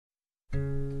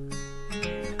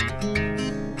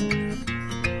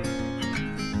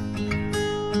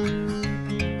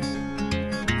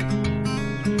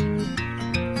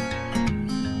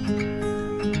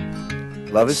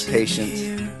Love is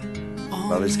patient.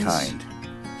 Love is kind.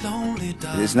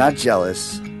 It is not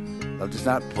jealous. Love does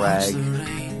not brag.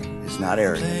 It is not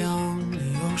arrogant.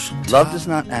 Love does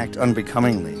not act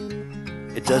unbecomingly.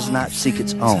 It does not seek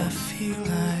its own.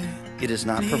 It is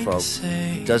not provoked.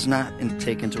 It does not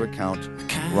take into account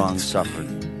wrong suffered.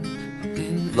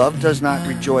 Love does not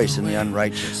rejoice in the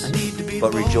unrighteous,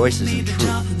 but rejoices in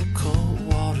truth.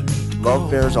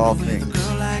 Love bears all things,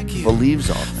 believes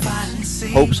all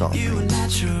things, hopes all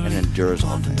things, and endures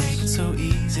all things.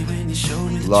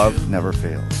 Love never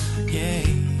fails.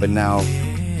 But now,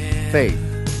 faith,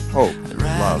 hope, and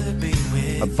love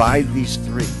abide these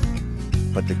three,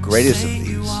 but the greatest of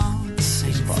these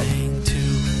is love.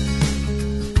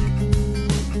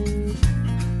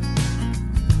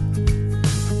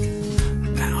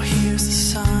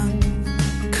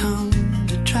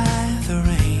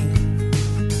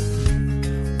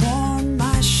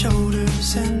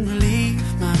 And relieve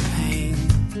my pain.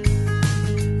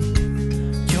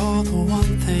 You're the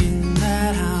one thing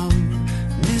that I'm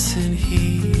missing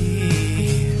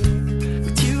here.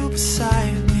 With you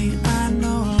beside me, I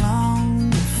no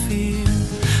longer fear.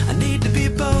 I need to be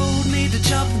bold, need to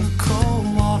jump in the cold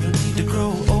water, need to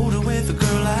grow older with a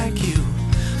girl like you.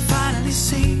 Finally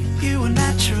see you were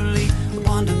naturally the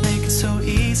one to make it so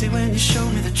easy when you show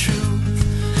me the truth.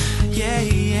 Yeah,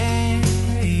 yeah.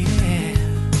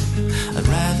 I'd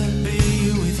rather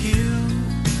be with you.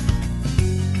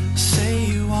 Say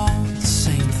you want the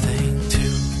same thing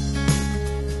too.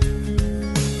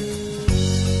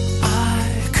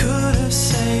 I could have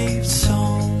saved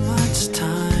so much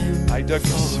time. I,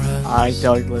 Douglas. I,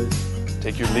 Douglas.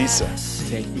 Take you, Lisa.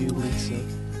 Take you, Lisa.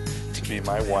 To be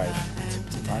my wife.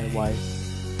 To my wife.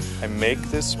 I make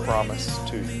this promise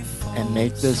to you. And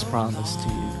make this promise to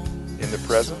you. In the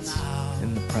presence.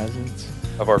 In the presence.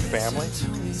 Of our families.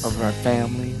 Of our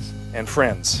families. And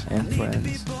friends. And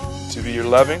friends. To be your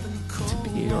loving. To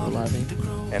be your loving.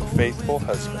 And faithful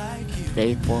husband.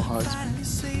 Faithful husband.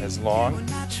 As long.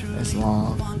 As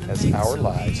long. As our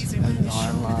lives. As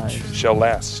our lives. Shall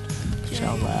last.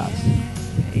 Shall last.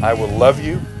 I will love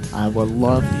you. I will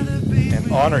love you.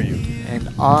 And honor you. And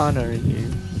honor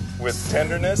you. With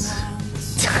tenderness.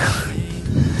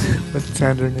 With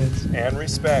tenderness. And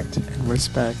respect. And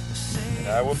respect. And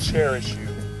I will cherish you.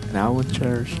 And I will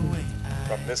cherish you.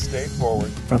 From this day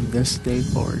forward. From this day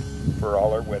forward. For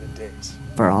all our wedded days.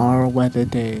 For our wedded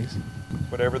days.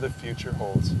 Whatever the future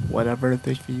holds. Whatever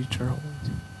the future holds.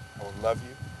 I will love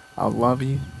you. I'll love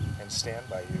you. And stand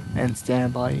by you. And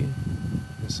stand by you.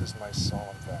 This is my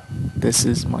solemn vow. This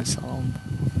is my solemn.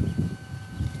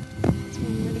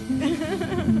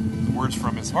 The words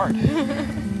from his heart.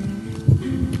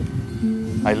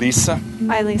 I, Lisa.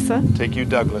 I, Lisa. Take you,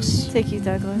 Douglas. Take you,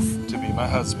 Douglas. To be my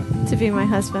husband. To be my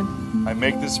husband. I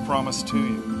make this promise to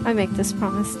you. I make this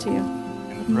promise to you.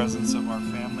 In the presence of our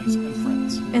families and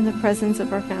friends. In the presence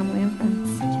of our family and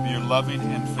friends. To be your loving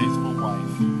and faithful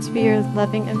wife. To be your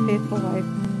loving and faithful wife.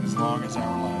 As long as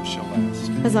our lives shall last.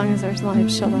 As long as our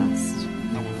lives shall last.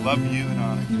 I will love you and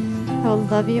honor you. I will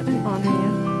love you and honor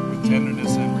you. With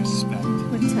tenderness and respect.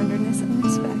 With tenderness and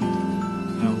respect.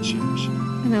 And I will cherish you.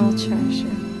 And I will cherish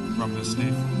you. From this day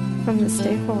forward. From this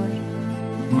day forward.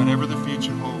 Whatever the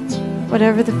future holds.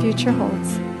 Whatever the future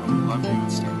holds. I will love you and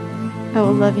stand by you. I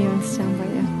will love you and stand by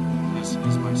you. This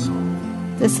is my solemn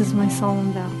vow. This is my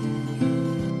solemn vow.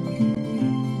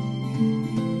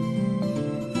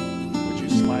 Would you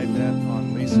slide that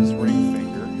on Lisa's ring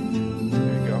finger?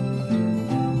 There you go.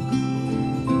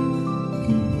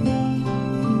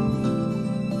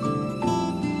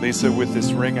 Lisa, with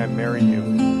this ring I marry you.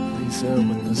 Lisa,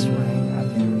 with this ring I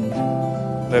marry you.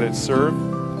 Let it serve.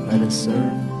 Let it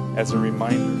serve. As a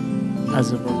reminder.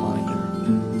 As a reminder.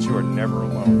 That you are never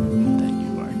alone. That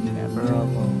you are never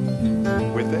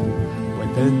alone. With it.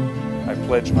 With it. I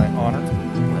pledge my honor.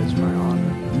 Pledge my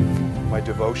honor. My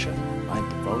devotion. My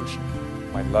devotion.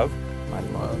 My love. My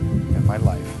love. And my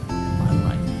life. My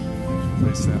life.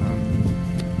 Place that on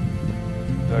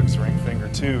Doug's ring finger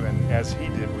too, and as he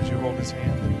did, would you hold his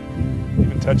hand?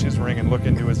 Even touch his ring and look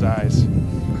into his eyes.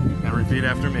 Now repeat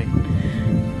after me.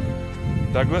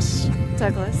 Douglas.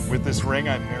 Douglas. With this ring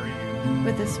I marry you.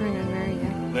 With this ring I marry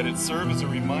you. Let it serve as a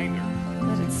reminder.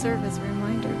 Let it serve as a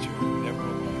reminder. That you are never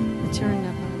alone. That you are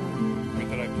never alone. With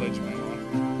that I pledge my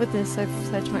honor. With this I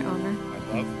pledge my honor. My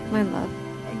love. My love.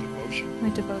 My devotion. My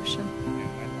devotion. And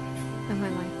my life. And my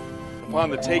life. Upon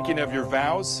the taking of your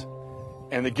vows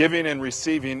and the giving and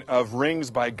receiving of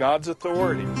rings by God's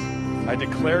authority, I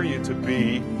declare you to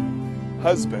be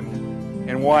husband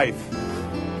and wife.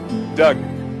 Doug,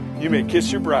 you may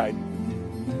kiss your bride.